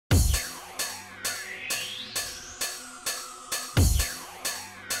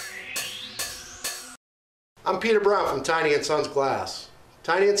I'm Peter Brown from Tiny & Sons Glass.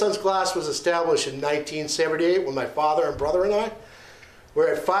 Tiny & Sons Glass was established in 1978 when my father and brother and I were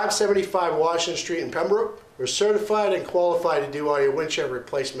at 575 Washington Street in Pembroke. We're certified and qualified to do all your windshield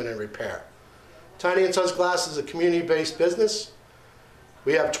replacement and repair. Tiny & Sons Glass is a community-based business.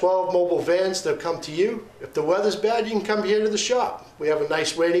 We have 12 mobile vans that come to you. If the weather's bad, you can come here to the shop. We have a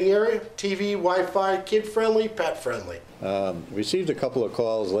nice waiting area, TV, Wi-Fi, kid-friendly, pet-friendly. Received a couple of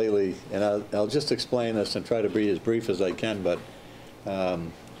calls lately, and I'll just explain this and try to be as brief as I can, but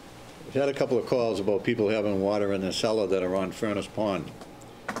we've had a couple of calls about people having water in their cellar that are on Furnace Pond.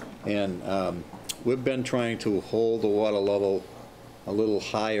 And we've been trying to hold the water level a little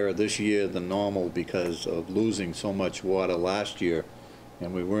higher this year than normal because of losing so much water last year,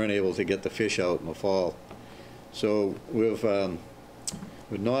 and we weren't able to get the fish out in the fall. So we've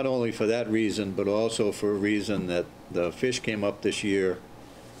not only for that reason, but also for a reason that the fish came up this year.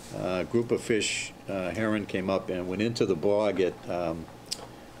 A group of fish, herring, came up and went into the bog at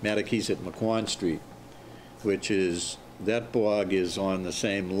Matakees at McQuon Street, which is, that bog is on the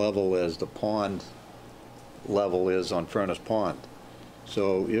same level as the pond level is on Furnace Pond.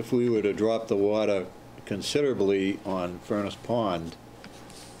 So if we were to drop the water considerably on Furnace Pond,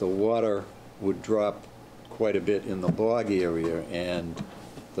 the water would drop quite a bit in the bog area, and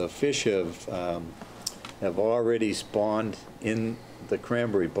the fish have already spawned in the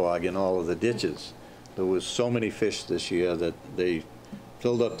cranberry bog in all of the ditches. There was so many fish this year that they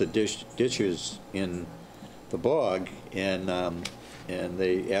filled up the ditches in the bog, and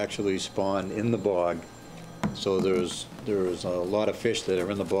they actually spawned in the bog. So there's a lot of fish that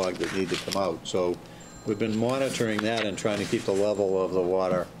are in the bog that need to come out. So we've been monitoring that and trying to keep the level of the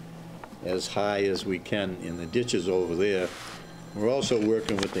water as high as we can in the ditches over there. We're also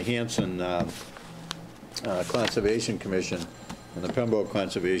working with the Hanson Conservation Commission and the Pembroke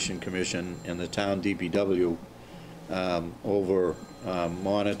Conservation Commission and the town DPW over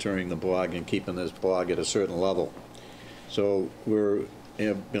monitoring the bog and keeping this bog at a certain level. So we've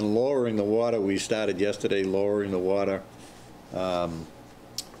been lowering the water. We started yesterday lowering the water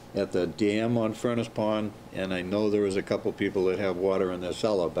at the dam on Furnace Pond, and I know there is a couple people that have water in their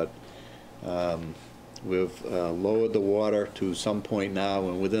cellar, but we've lowered the water to some point now,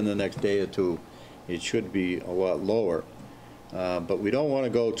 and within the next day or two it should be a lot lower. But we don't want to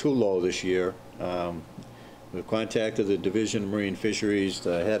go too low this year. We've contacted the Division of Marine Fisheries.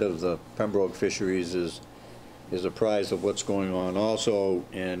 The head of the Pembroke Fisheries is apprised of what's going on also,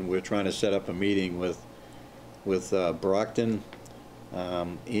 and we're trying to set up a meeting with Brockton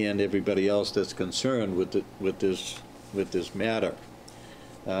and everybody else that's concerned with this matter.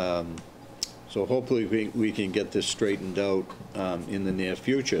 So hopefully we can get this straightened out in the near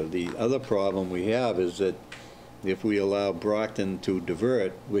future. The other problem we have is that if we allow Brockton to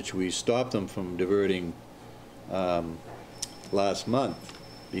divert, which we stopped them from diverting last month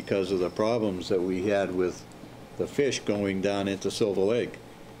because of the problems that we had with the fish going down into Silver Lake.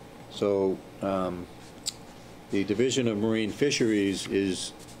 So the Division of Marine Fisheries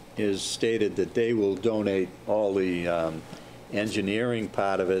is stated that they will donate all the engineering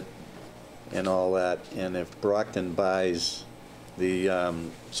part of it and all that, and if Brockton buys the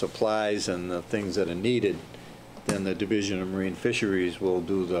supplies and the things that are needed, then the Division of Marine Fisheries will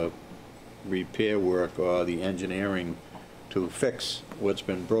do the repair work or the engineering to fix what's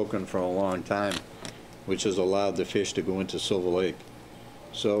been broken for a long time, which has allowed the fish to go into Silver Lake.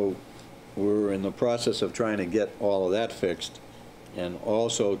 So we're in the process of trying to get all of that fixed, and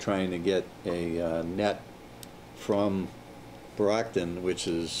also trying to get a net from Brockton, which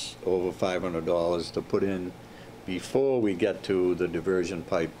is over $500, to put in before we get to the diversion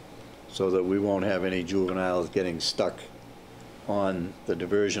pipe, so that we won't have any juveniles getting stuck on the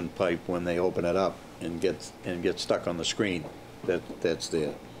diversion pipe when they open it up and get stuck on the screen that's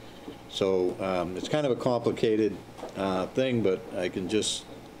there. So it's kind of a complicated thing, but I can just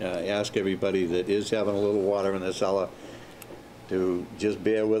ask everybody that is having a little water in their cellar to just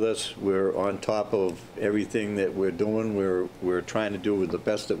bear with us. We're on top of everything that we're doing. We're trying to do the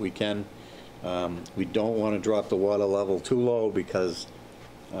best that we can. We don't want to drop the water level too low because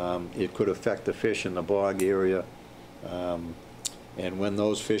it could affect the fish in the bog area. And when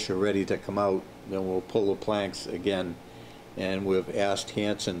those fish are ready to come out, then we'll pull the planks again. And we've asked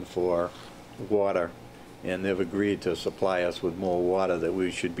Hanson for water, and they've agreed to supply us with more water that we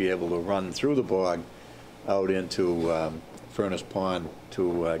should be able to run through the bog out into Furnace Pond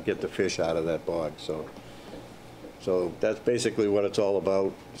to get the fish out of that bog. So that's basically what it's all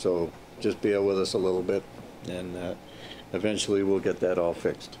about. So just bear with us a little bit, and eventually we'll get that all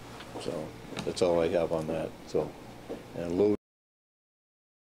fixed. So that's all I have on that. So, and Lou